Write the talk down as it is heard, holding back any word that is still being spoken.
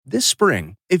This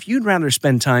spring, if you'd rather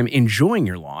spend time enjoying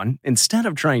your lawn instead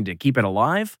of trying to keep it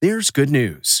alive, there's good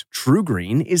news.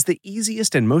 TruGreen is the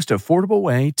easiest and most affordable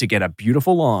way to get a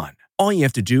beautiful lawn. All you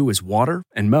have to do is water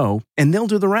and mow, and they'll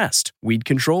do the rest. Weed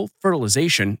control,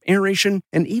 fertilization, aeration,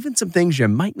 and even some things you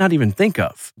might not even think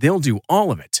of. They'll do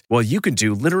all of it, while you can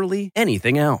do literally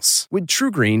anything else. With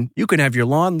TruGreen, you can have your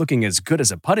lawn looking as good as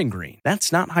a putting green.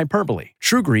 That's not hyperbole.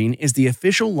 TruGreen is the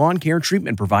official lawn care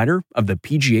treatment provider of the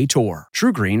PGA Tour.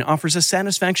 TruGreen offers a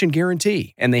satisfaction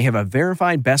guarantee, and they have a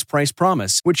verified best price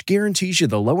promise, which guarantees you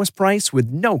the lowest price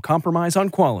with no compromise on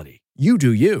quality. You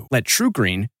do you. Let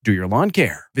TruGreen do your lawn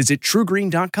care. Visit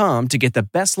TruGreen.com to get the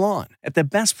best lawn at the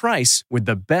best price with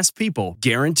the best people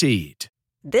guaranteed.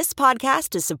 This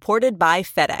podcast is supported by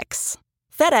FedEx.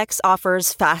 FedEx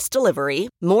offers fast delivery,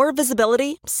 more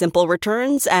visibility, simple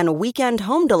returns, and weekend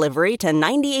home delivery to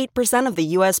 98% of the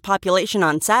U.S. population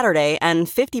on Saturday and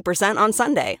 50% on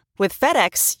Sunday. With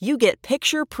FedEx, you get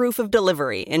picture proof of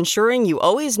delivery, ensuring you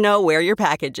always know where your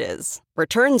package is.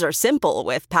 Returns are simple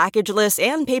with packageless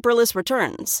and paperless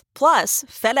returns. Plus,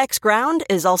 FedEx Ground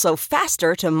is also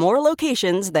faster to more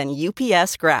locations than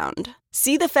UPS Ground.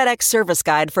 See the FedEx service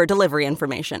guide for delivery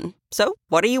information. So,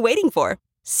 what are you waiting for?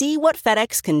 See what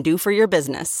FedEx can do for your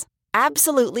business.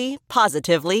 Absolutely,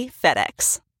 positively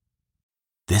FedEx.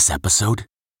 This episode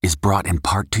is brought in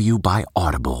part to you by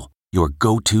Audible, your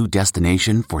go-to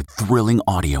destination for thrilling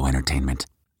audio entertainment.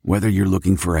 Whether you're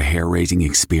looking for a hair-raising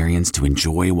experience to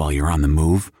enjoy while you're on the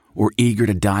move or eager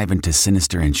to dive into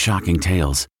sinister and shocking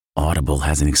tales, Audible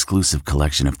has an exclusive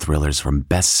collection of thrillers from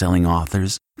best-selling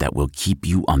authors that will keep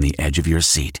you on the edge of your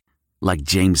seat. Like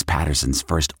James Patterson's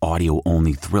first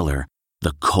audio-only thriller,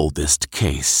 The Coldest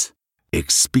Case.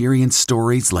 Experience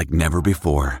stories like never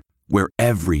before, where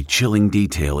every chilling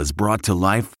detail is brought to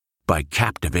life by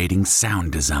captivating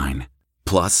sound design.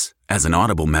 Plus, as an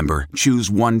Audible member, choose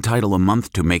one title a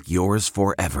month to make yours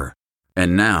forever.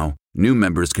 And now, new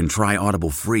members can try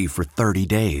Audible free for 30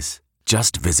 days.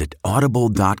 Just visit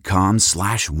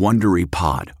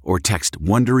audible.com/WonderyPod or text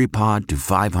WonderyPod to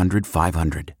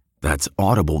 500-500. That's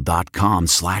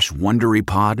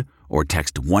audible.com/WonderyPod or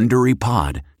text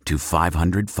WonderyPod to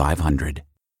 500-500.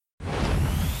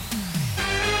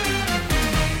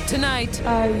 Tonight,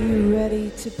 are you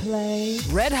ready to play?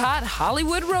 Red Hot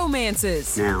Hollywood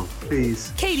Romances. Now,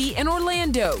 please. Katie and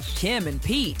Orlando, Kim and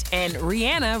Pete, and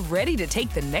Rihanna ready to take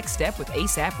the next step with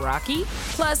A$AP Rocky.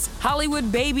 Plus,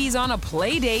 Hollywood babies on a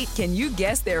play date. Can you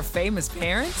guess their famous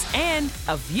parents? And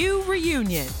a View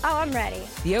reunion. Oh, I'm ready.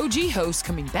 The OG host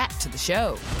coming back to the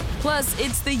show. Plus,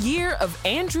 it's the year of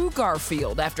Andrew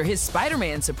Garfield after his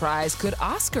Spider-Man surprise. Could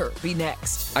Oscar be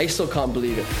next? I still can't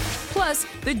believe it. Plus,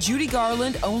 the Judy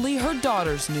Garland Only Her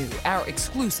Daughters Knew, our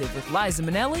exclusive with Liza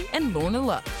Minnelli and Lorna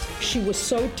Luft. She was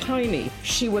so tiny,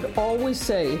 she would always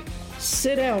say,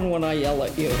 "Sit down when I yell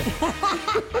at you."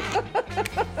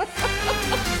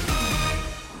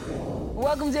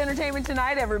 Welcome to Entertainment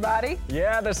Tonight, everybody.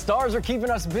 Yeah, the stars are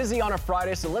keeping us busy on a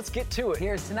Friday, so let's get to it.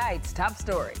 Here's tonight's top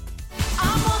story.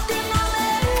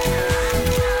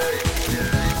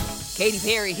 Katy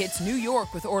Perry hits New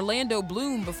York with Orlando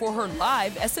Bloom before her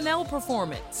live SNL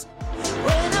performance.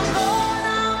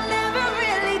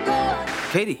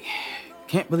 Katie,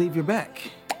 can't believe you're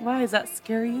back. Why, does that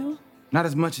scare you? Not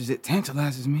as much as it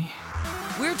tantalizes me.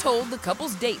 We're told the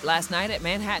couple's date last night at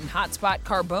Manhattan hotspot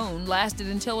Carbone lasted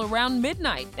until around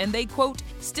midnight, and they, quote,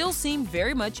 still seemed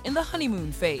very much in the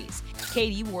honeymoon phase.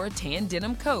 Katie wore a tan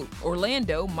denim coat,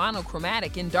 Orlando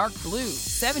monochromatic in dark blue.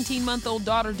 17-month-old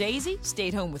daughter Daisy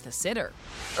stayed home with a sitter.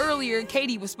 Earlier,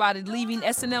 Katie was spotted leaving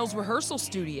SNL's rehearsal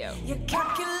studio.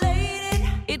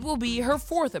 It will be her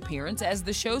fourth appearance as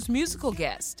the show's musical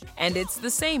guest, and it's the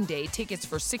same day tickets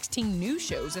for 16 new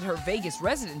shows at her Vegas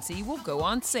residency will go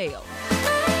on sale.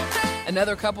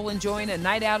 Another couple enjoying a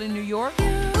night out in New York?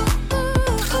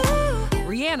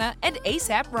 Rihanna and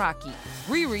A$AP Rocky.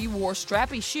 Riri wore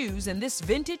strappy shoes and this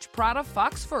vintage Prada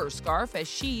fox fur scarf as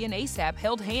she and A$AP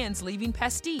held hands leaving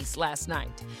Pastis last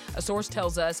night. A source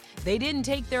tells us they didn't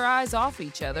take their eyes off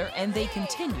each other and they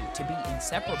continue to be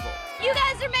inseparable. You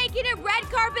guys are making it red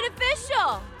carpet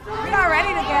official. We're already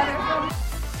together.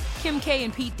 Kim K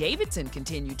and Pete Davidson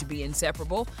continue to be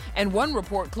inseparable, and one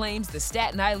report claims the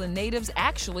Staten Island native's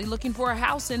actually looking for a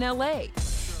house in LA.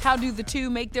 How do the two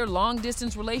make their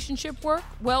long-distance relationship work?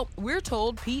 Well, we're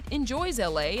told Pete enjoys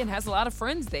LA and has a lot of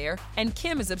friends there, and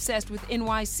Kim is obsessed with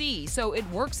NYC, so it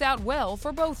works out well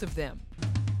for both of them.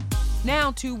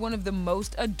 Now to one of the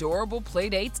most adorable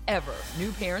playdates ever.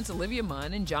 New parents Olivia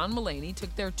Munn and John Mulaney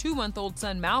took their 2-month-old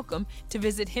son Malcolm to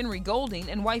visit Henry Golding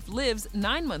and wife Liv's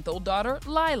 9-month-old daughter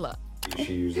Lila.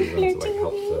 She usually runs,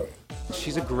 helps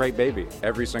She's a great baby.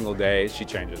 Every single day, she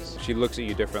changes. She looks at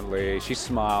you differently. She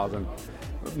smiles and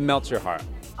melts your heart.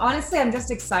 Honestly, I'm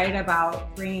just excited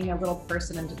about bringing a little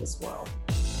person into this world.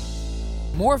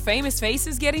 More famous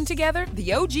faces getting together?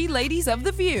 The OG ladies of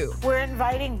The View. We're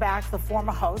inviting back the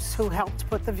former hosts who helped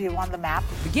put The View on the map.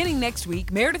 Beginning next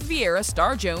week, Meredith Vieira,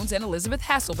 Star Jones, and Elizabeth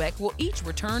Hasselbeck will each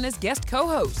return as guest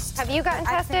co-hosts. Have you gotten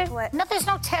tested? No, there's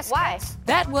no test. Why?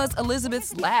 That was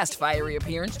Elizabeth's last fiery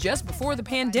appearance just before the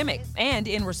pandemic. And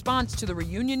in response to the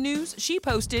reunion news, she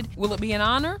posted, "Will it be an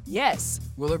honor? Yes.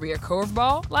 Will there be a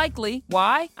curveball? Likely.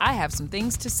 Why? I have some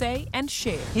things to say and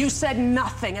share." You said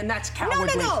nothing, and that's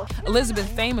cowardly. No. Elizabeth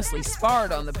famously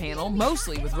sparred on the panel,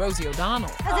 mostly with Rosie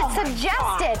O'Donnell. Because it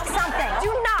suggested something.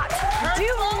 Do not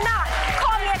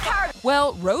call me a coward.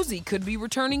 Well, Rosie could be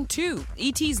returning too.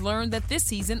 ET's learned that this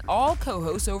season, all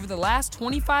co-hosts over the last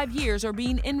 25 years are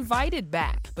being invited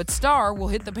back. But Star will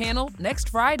hit the panel next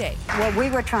Friday. What we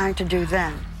were trying to do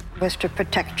then was to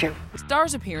protect you.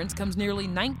 Star's appearance comes nearly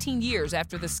 19 years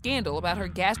after the scandal about her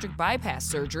gastric bypass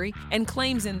surgery and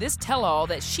claims in this tell-all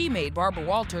that she made Barbara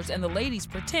Walters and the ladies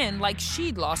pretend like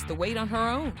she'd lost the weight on her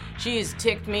own. She has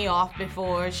ticked me off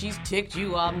before. She's ticked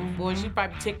you off before. She's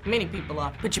probably ticked many people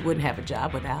off. But you wouldn't have a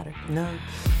job without her. No.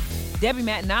 Debbie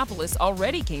Matenopoulos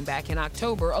already came back in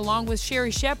October along with Sherry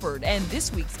Shepherd and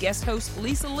this week's guest host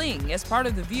Lisa Ling as part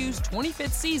of The View's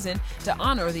 25th season to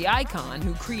honor the icon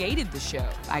who created the show.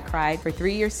 I cried for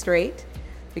 3 years straight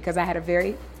because I had a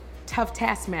very tough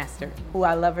taskmaster who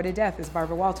I love her to death is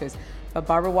Barbara Walters. But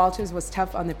Barbara Walters was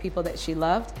tough on the people that she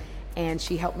loved, and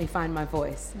she helped me find my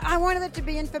voice. I wanted it to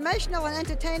be informational and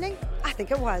entertaining. I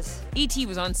think it was. E.T.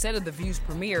 was on set of The View's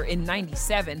premiere in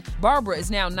 '97. Barbara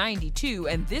is now 92,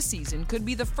 and this season could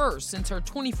be the first since her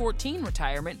 2014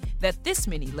 retirement that this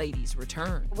many ladies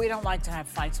return. We don't like to have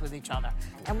fights with each other,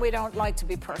 and we don't like to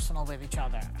be personal with each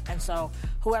other. And so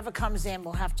whoever comes in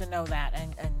will have to know that,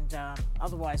 and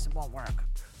otherwise it won't work.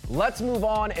 Let's move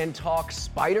on and talk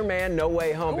Spider-Man No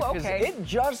Way Home. Ooh, because okay. it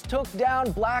just took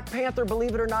down Black Panther,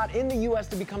 believe it or not, in the U.S.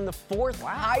 to become the fourth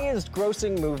highest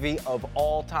grossing movie of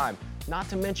all time. Not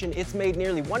to mention, it's made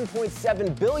nearly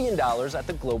 $1.7 billion at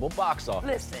the global box office.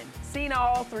 Listen, seeing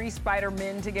all three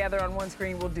Spider-Men together on one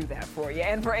screen will do that for you.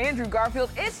 And for Andrew Garfield,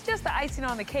 it's just the icing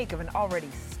on the cake of an already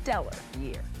stellar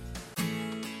year.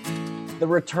 The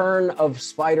return of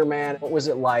Spider-Man, what was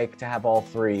it like to have all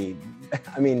three,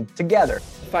 together?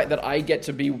 The fact that I get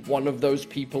to be one of those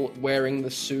people wearing the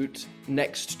suit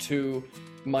next to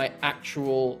my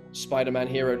actual Spider-Man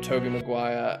hero, Tobey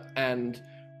Maguire, and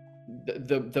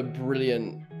the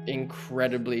brilliant,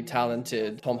 incredibly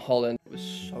talented Tom Holland. It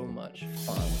was so much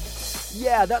fun.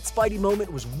 Yeah, that Spidey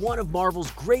moment was one of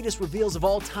Marvel's greatest reveals of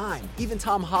all time. Even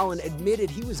Tom Holland admitted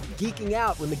he was geeking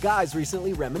out when the guys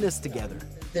recently reminisced together.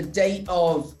 The date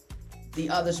of the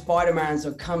other Spider-Mans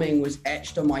are coming was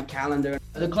etched on my calendar.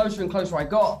 The closer and closer I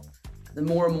got, the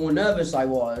more and more nervous I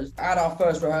was. At our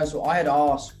first rehearsal, I had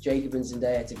asked Jacob and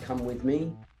Zendaya to come with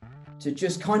me, to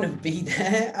just kind of be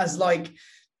there as like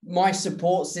my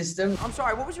support system. I'm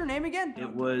sorry, what was your name again?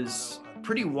 It was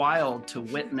pretty wild to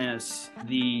witness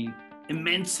the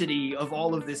immensity of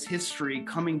all of this history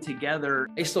coming together.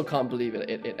 I still can't believe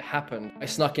it happened. I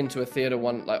snuck into a theater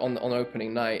on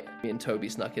opening night. Me and Toby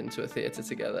snuck into a theater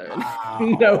together,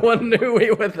 and no one knew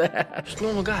we were there. Just a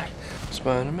normal guy.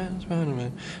 Spider-Man,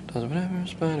 does whatever a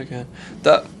spider can.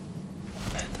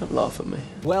 Don't laugh at me.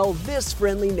 Well, this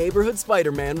friendly neighborhood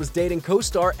Spider-Man was dating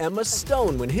co-star Emma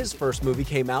Stone when his first movie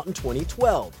came out in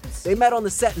 2012. They met on the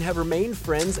set and have remained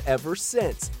friends ever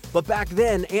since. But back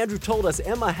then, Andrew told us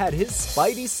Emma had his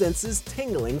spidey senses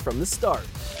tingling from the start.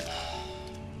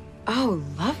 Oh,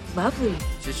 lovely.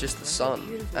 She's just the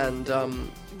sun, and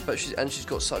but she's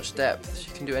got such depth.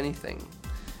 She can do anything,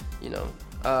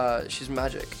 she's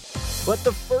magic. But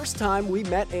the first time we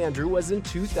met Andrew was in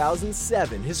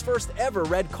 2007, his first ever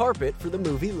red carpet for the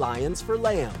movie Lions for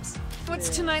Lambs. What's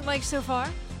tonight like so far?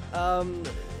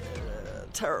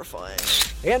 Terrifying.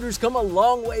 Andrew's come a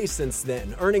long way since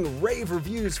then, earning rave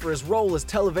reviews for his role as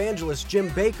televangelist Jim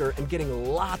Baker and getting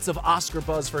lots of Oscar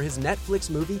buzz for his Netflix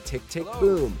movie Tick, Tick,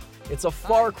 Boom. It's a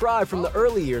far cry from the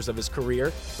early years of his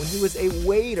career when he was a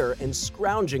waiter and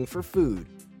scrounging for food.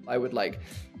 I would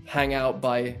hang out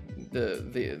by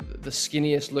the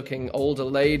skinniest looking older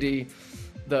lady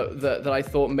that I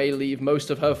thought may leave most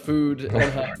of her food on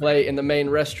her plate in the main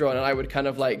restaurant, and I would kind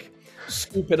of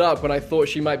scoop it up when I thought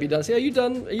she might be done. Say, are you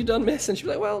done, miss? And she'd be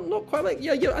like, well, not quite.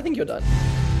 Yeah, I think you're done.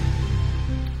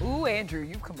 Ooh, Andrew,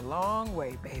 you've come a long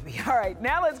way, baby. All right,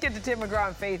 now let's get to Tim McGraw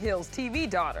and Faith Hill's TV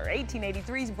daughter,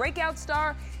 1883's breakout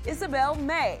star, Isabel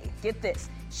May. Get this,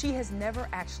 she has never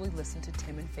actually listened to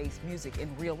Tim and Faith's music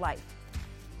in real life.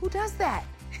 Who does that?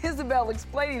 Isabel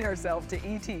explaining herself to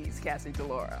ET's Cassie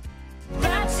DeLaura.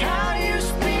 That's how you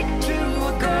speak to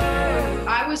a girl.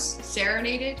 I was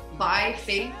serenaded by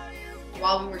Faith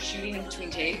while we were shooting in between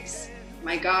takes.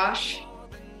 My gosh,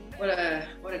 what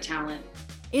a talent.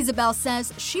 Isabel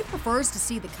says she prefers to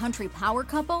see the country power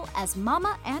couple as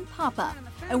Mama and Papa.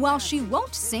 And while she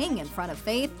won't sing in front of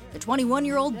Faith, the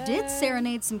 21-year-old did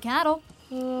serenade some cattle.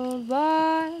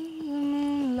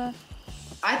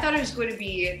 I thought it was going to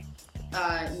be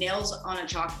nails on a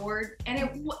chalkboard, and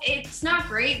it's not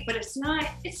great, but it's not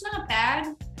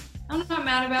bad. I'm not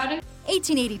mad about it.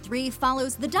 1883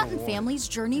 follows the Dutton family's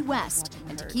journey west,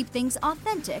 and to keep things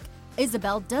authentic,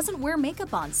 Isabel doesn't wear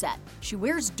makeup on set. She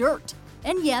wears dirt.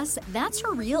 And yes, that's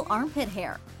her real armpit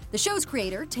hair. The show's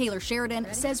creator, Taylor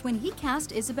Sheridan, says when he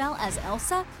cast Isabel as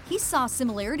Elsa, he saw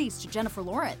similarities to Jennifer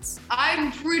Lawrence.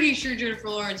 I'm pretty sure Jennifer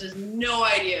Lawrence has no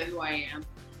idea who I am.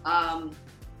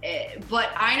 But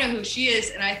I know who she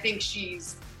is, and I think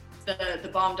she's the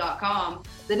bomb.com.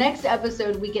 The next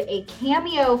episode, we get a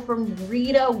cameo from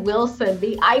Rita Wilson,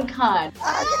 the icon.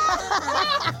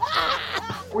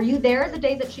 Were you there the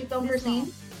day that she filmed her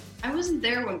scene? I wasn't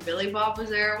there when Billy Bob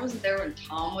was there. I wasn't there when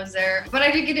Tom was there, but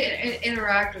I did get to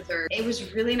interact with her. It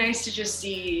was really nice to just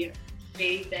see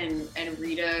Faith and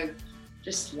Rita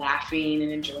just laughing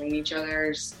and enjoying each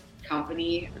other's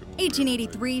company.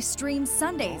 1883 streams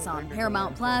Sundays on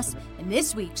Paramount Plus. In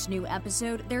this week's new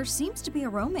episode, there seems to be a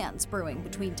romance brewing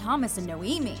between Thomas and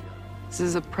Noemi. This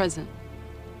is a present.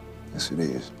 Yes, it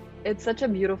is. It's such a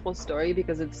beautiful story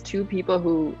because it's two people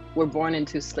who were born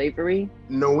into slavery.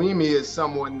 Noemi is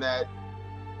someone that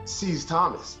sees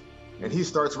Thomas, and he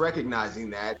starts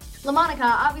recognizing that. LaMonica,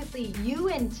 obviously you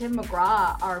and Tim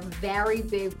McGraw are very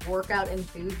big workout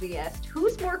enthusiasts.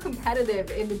 Who's more competitive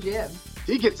in the gym?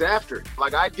 He gets after it.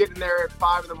 Like, I'd get in there at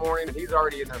 5 in the morning, and he's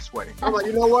already in there sweating. I'm like,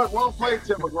 you know what? Well played,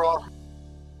 Tim McGraw.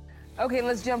 Okay,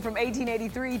 let's jump from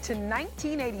 1883 to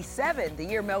 1987, the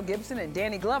year Mel Gibson and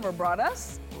Danny Glover brought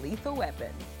us Lethal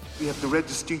Weapon. We have to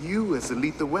register you as a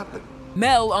lethal weapon.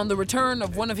 Mel on the return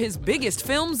of one of his biggest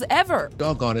films ever.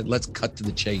 Doggone it, let's cut to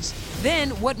the chase. Then,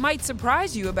 what might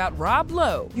surprise you about Rob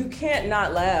Lowe? You can't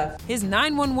not laugh. His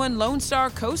 911 Lone Star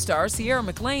co-star Sierra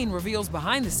McLean reveals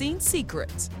behind-the-scenes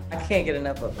secrets. I can't get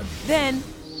enough of him. Then,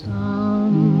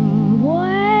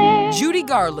 Judy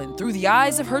Garland through the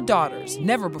eyes of her daughters,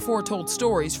 never-before-told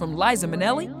stories from Liza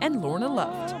Minnelli and Lorna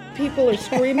Luft. People are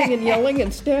screaming and yelling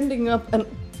and standing up, and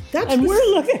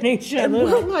we're looking at each other. And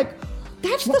we're like,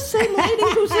 that's the same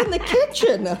lady who's in the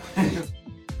kitchen.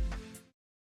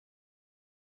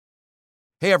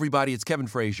 Hey, everybody, it's Kevin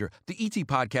Frazier. The ET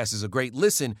Podcast is a great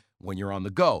listen when you're on the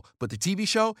go, but the TV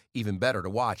show, even better to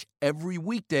watch every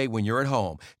weekday when you're at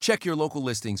home. Check your local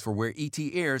listings for where ET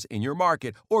airs in your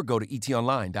market or go to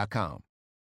etonline.com.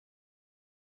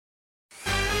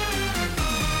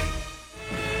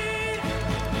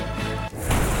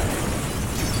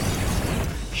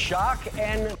 Shock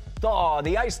and thaw.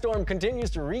 The ice storm continues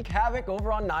to wreak havoc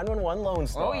over on 911 Lone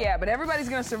Star. Oh, yeah, but everybody's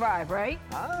going to survive, right?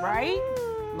 Right?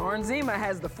 Lauren Zima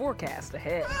has the forecast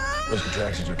ahead. Those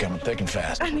contractions are coming thick and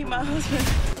fast. I need my husband.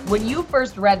 When you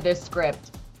first read this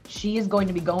script, she is going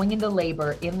to be going into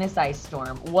labor in this ice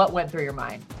storm. What went through your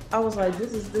mind? I was like,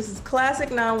 this is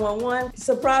classic 911.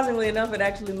 Surprisingly enough, it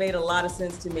actually made a lot of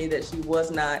sense to me that she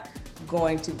was not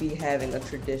going to be having a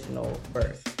traditional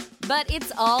birth. But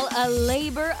it's all a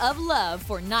labor of love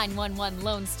for 911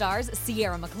 Lone Star's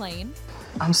Sierra McLean.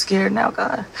 I'm scared now,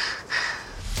 God.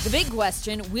 The big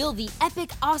question, will the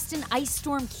epic Austin ice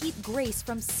storm keep Grace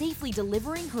from safely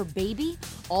delivering her baby?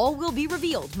 All will be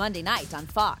revealed Monday night on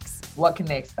Fox. What can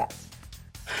they expect?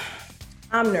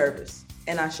 I'm nervous,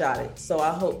 and I shot it, so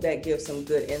I hope that gives some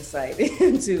good insight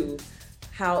into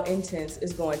how intense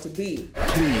it's going to be.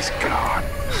 Please, God,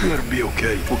 let her be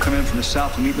okay. We'll come in from the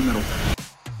south and meet in the middle.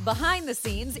 Behind the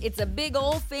scenes, it's a big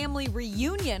old family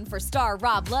reunion for star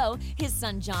Rob Lowe. His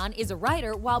son John is a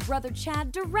writer, while brother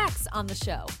Chad directs on the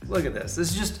show. Look at this.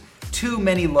 This is just too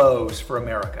many lows for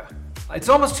America. It's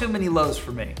almost too many lows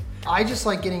for me. I just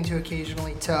like getting to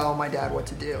occasionally tell my dad what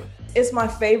to do. It's my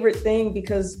favorite thing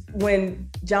because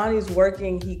when Johnny's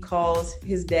working, he calls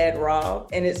his dad Rob,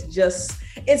 and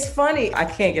it's funny. I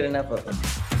can't get enough of him.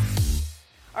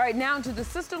 All right, now to the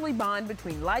sisterly bond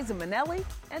between Liza Minnelli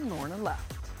and Lorna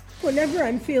Luft. Whenever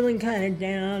I'm feeling kind of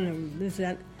down and this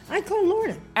and that, I call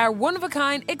Lorna. Our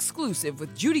one-of-a-kind exclusive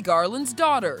with Judy Garland's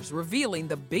daughters, revealing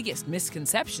the biggest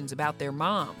misconceptions about their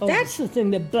mom. Oh, that's the thing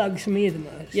that bugs me the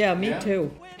most. Yeah, me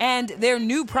too. And their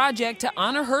new project to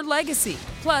honor her legacy.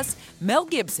 Plus, Mel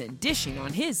Gibson dishing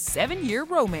on his 7-year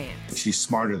romance. She's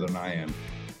smarter than I am.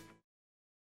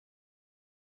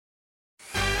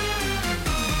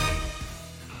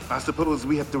 I suppose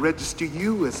we have to register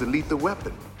you as a lethal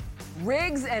weapon.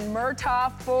 Riggs and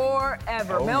Murtaugh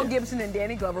forever. Oh, Mel yeah. Gibson and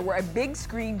Danny Glover were a big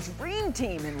screen dream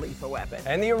team in Lethal Weapon.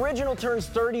 And the original turns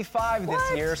 35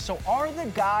 this year, so are the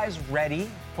guys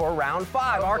ready for round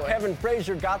 5? Our Kevin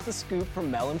Frazier got the scoop from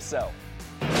Mel himself.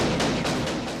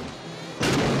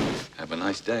 Have a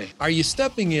nice day. Are you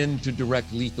stepping in to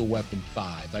direct Lethal Weapon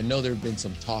 5? I know there have been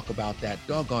some talk about that.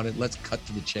 Doggone it, let's cut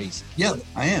to the chase. Yeah,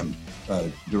 I am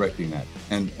directing that,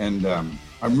 and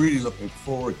I'm really looking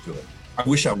forward to it. I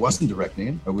wish I wasn't directing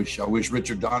it. I wish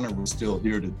Richard Donner was still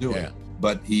here to do it.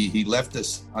 But he left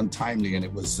us untimely, and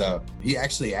it was he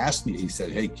actually asked me. He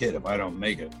said, "Hey kid, if I don't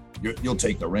make it, you'll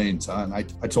take the reins, huh?" And I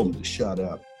told him to shut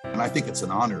up. And I think it's an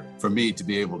honor for me to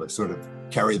be able to sort of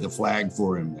carry the flag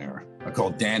for him there. I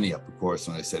called Danny up, of course,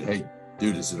 and I said, "Hey,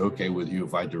 dude, is it okay with you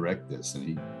if I direct this?"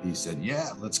 And he said, "Yeah,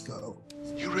 let's go."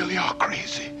 You really are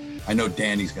crazy. I know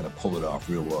Danny's going to pull it off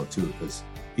real well too, because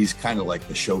he's kind of like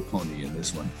the show pony in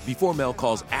this one. Before Mel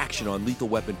calls action on Lethal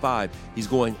Weapon 5, he's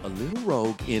going a little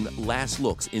rogue in Last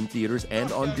Looks in theaters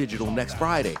and on digital next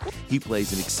Friday. He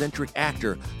plays an eccentric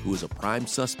actor who is a prime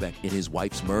suspect in his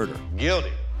wife's murder.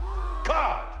 Guilty.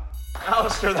 God!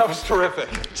 Alistair, that was terrific.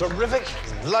 Terrific,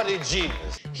 bloody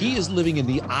genius. He is living in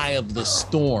the eye of the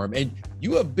storm, and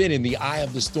you have been in the eye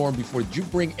of the storm before. Did you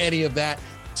bring any of that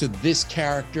to this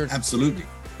character? Absolutely.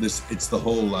 It's the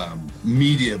whole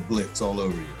media blitz all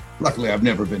over you. Luckily, I've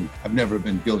never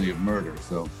been guilty of murder,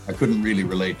 so I couldn't really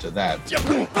relate to that.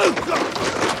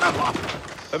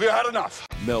 Have you had enough?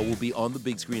 Mel will be on the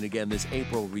big screen again this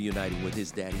April, reuniting with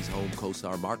his Daddy's Home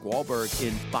co-star Mark Wahlberg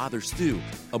in Father Stew,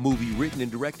 a movie written and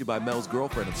directed by Mel's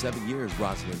girlfriend of 7 years,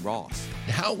 Rosalind Ross.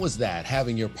 How was that,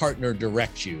 having your partner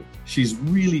direct you? She's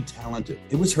really talented.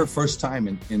 It was her first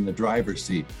time in the driver's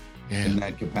seat. In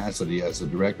that capacity as a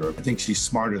director. I think she's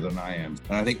smarter than I am.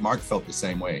 And I think Mark felt the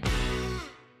same way.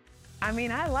 I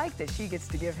mean, I like that she gets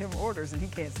to give him orders and he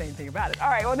can't say anything about it. All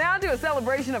right, well, now to a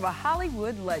celebration of a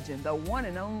Hollywood legend, the one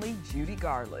and only Judy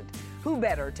Garland. Who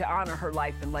better to honor her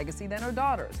life and legacy than her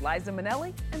daughters, Liza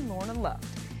Minnelli and Lorna Luft.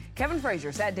 Kevin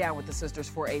Frazier sat down with the sisters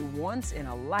for a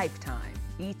once-in-a-lifetime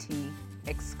ET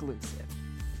exclusive.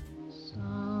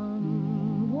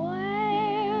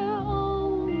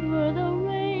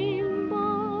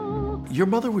 Your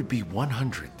mother would be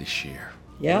 100 this year.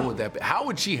 Yeah. What would that be? How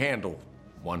would she handle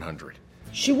 100?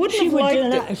 She wouldn't have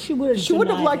liked it. She would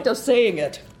have liked us saying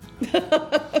it.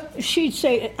 She'd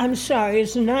say, "I'm sorry,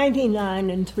 it's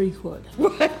 99 3/4."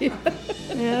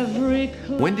 Right.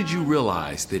 When did you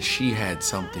realize that she had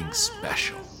something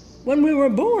special? When we were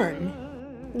born.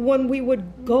 When we would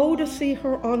go to see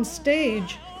her on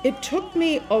stage, it took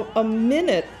me a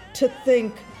minute to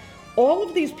think, all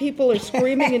of these people are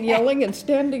screaming and yelling and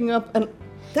standing up, and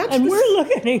we're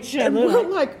looking at each other. And we're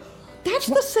like, that's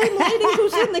the same lady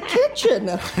who's in the kitchen.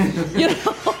 You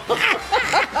know?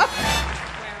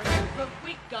 Wherever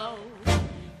we go,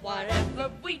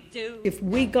 whatever we do. If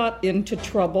we got into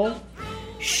trouble,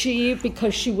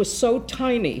 because she was so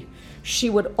tiny, she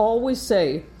would always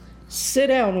say, "Sit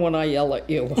down when I yell at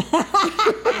you."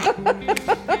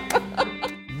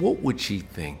 What would she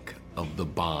think of the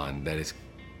bond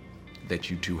that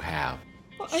you two have?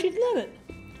 She'd love it.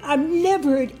 I've never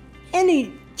heard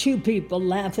any two people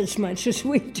laugh as much as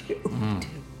we do.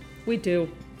 We do.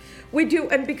 We do,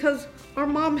 and because our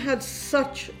mom had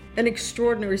such an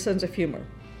extraordinary sense of humor,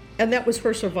 and that was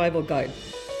her survival guide.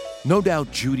 No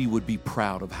doubt Judy would be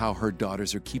proud of how her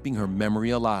daughters are keeping her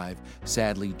memory alive.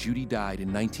 Sadly, Judy died in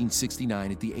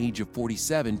 1969 at the age of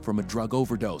 47 from a drug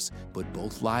overdose. But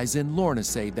both Liza and Lorna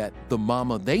say that the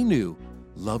mama they knew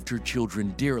loved her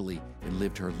children dearly and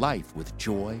lived her life with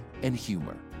joy and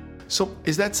humor. So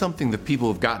is that something that people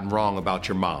have gotten wrong about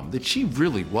your mom? That she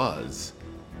really was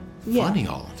funny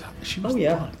all the time? She was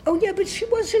fun. Oh, yeah, but she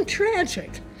wasn't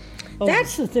tragic.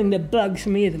 That's the thing that bugs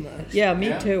me the most. Yeah,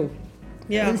 me too.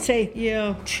 Yeah. And say,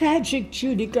 tragic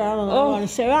Judy Garland. I want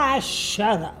to say,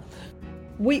 shut up.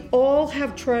 We all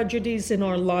have tragedies in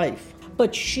our life,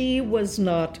 but she was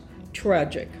not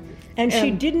tragic. And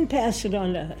she didn't pass it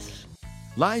on to us.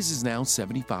 Liza's now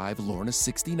 75, Lorna's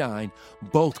 69.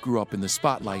 Both grew up in the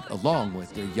spotlight along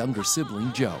with their younger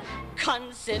sibling, Joe.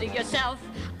 Consider yourself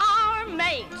our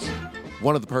mate.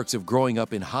 One of the perks of growing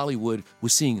up in Hollywood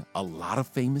was seeing a lot of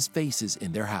famous faces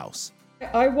in their house.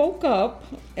 I woke up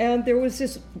and there was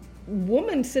this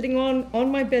woman sitting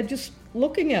on my bed just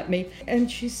looking at me, and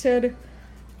she said,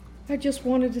 "I just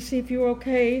wanted to see if you were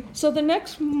okay." So the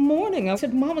next morning I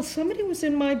said, "Mama, somebody was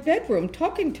in my bedroom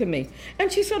talking to me."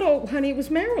 And she said, "Oh, honey, it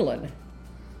was Marilyn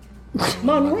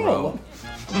Monroe."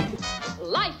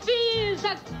 Life is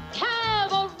a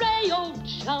cabaret. Hey, old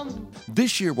chum.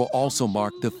 This year will also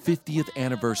mark the 50th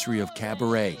anniversary of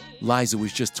Cabaret. Liza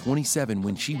was just 27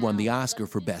 when she won the Oscar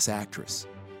for Best Actress.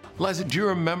 Liza, do you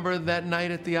remember that night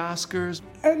at the Oscars?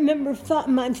 I remember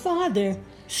my father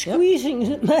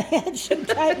squeezing my head so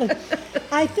tightly.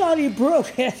 I thought he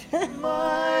broke it.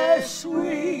 My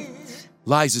sweet.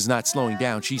 Liza's not slowing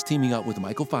down. She's teaming up with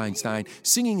Michael Feinstein,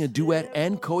 singing a duet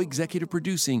and co-executive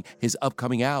producing his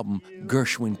upcoming album,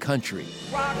 Gershwin Country.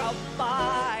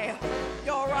 Rockabye,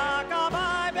 you're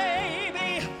rockabye,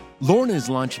 baby. Lorna is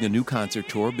launching a new concert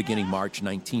tour beginning March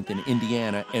 19th in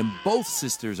Indiana, and both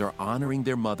sisters are honoring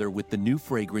their mother with the new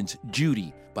fragrance,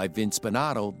 Judy, by Vince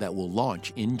Spinato, that will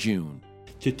launch in June.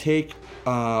 To take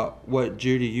what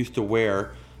Judy used to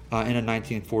wear in the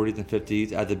 1940s and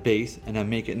 50s as a base and then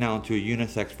make it now into a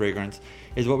unisex fragrance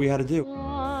is what we had to do.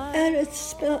 And it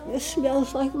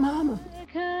smells like Mama.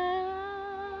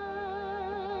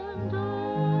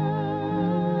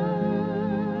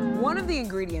 One of the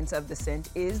ingredients of the scent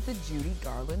is the Judy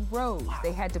Garland rose.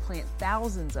 They had to plant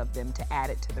thousands of them to add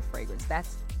it to the fragrance.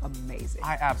 That's amazing.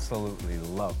 I absolutely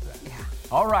love that. Yeah.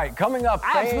 All right, coming up,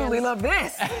 I absolutely love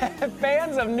this.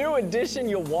 Fans of New Edition,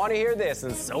 you'll want to hear this,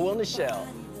 and so will Nichelle.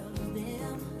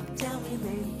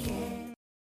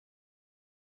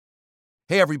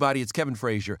 Hey everybody, it's Kevin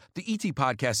Frazier. The ET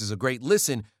Podcast is a great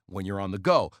listen when you're on the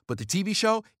go, but the TV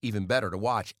show, even better to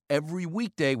watch every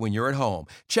weekday when you're at home.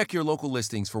 Check your local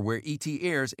listings for where ET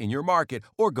airs in your market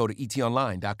or go to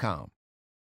etonline.com.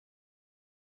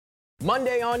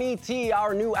 Monday on ET,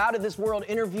 our new Out of This World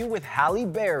interview with Halle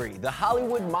Berry, the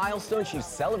Hollywood milestone she's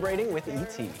celebrating with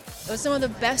ET. It was some of the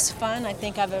best fun I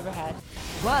think I've ever had.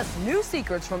 Plus, new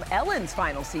secrets from Ellen's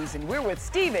final season. We're with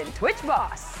Steven, Twitch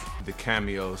boss. The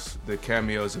cameos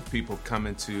of people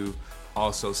coming to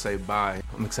also say bye.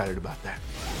 I'm excited about that.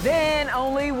 Then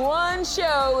only one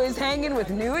show is hanging with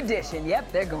New Edition.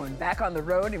 Yep, they're going back on the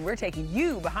road, and we're taking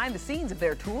you behind the scenes of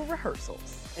their tour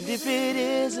rehearsals. And if it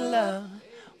is love,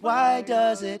 why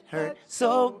does it hurt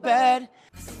so bad?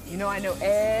 You know, I know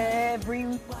every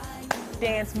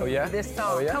dance move for this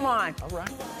song. Oh, yeah? Come on. All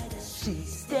right. She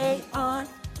stay on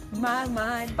my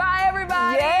mind. Bye,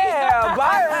 everybody. Yeah,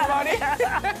 bye, everybody.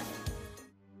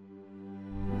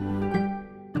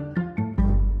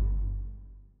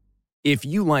 If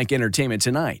you like Entertainment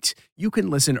Tonight, you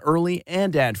can listen early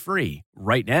and ad-free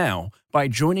right now by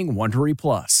joining Wondery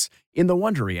Plus in the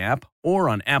Wondery app or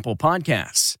on Apple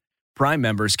Podcasts. Prime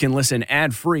members can listen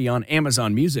ad-free on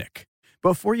Amazon Music.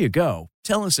 Before you go,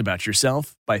 tell us about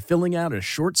yourself by filling out a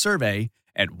short survey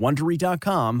at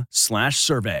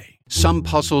Wondery.com/survey. Some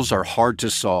puzzles are hard to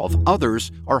solve,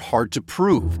 others are hard to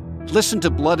prove. Listen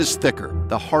to Blood is Thicker,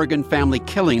 The Hargan Family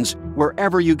Killings,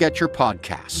 wherever you get your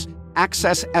podcasts.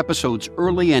 Access episodes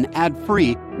early and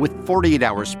ad-free with 48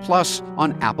 Hours Plus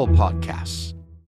on Apple Podcasts.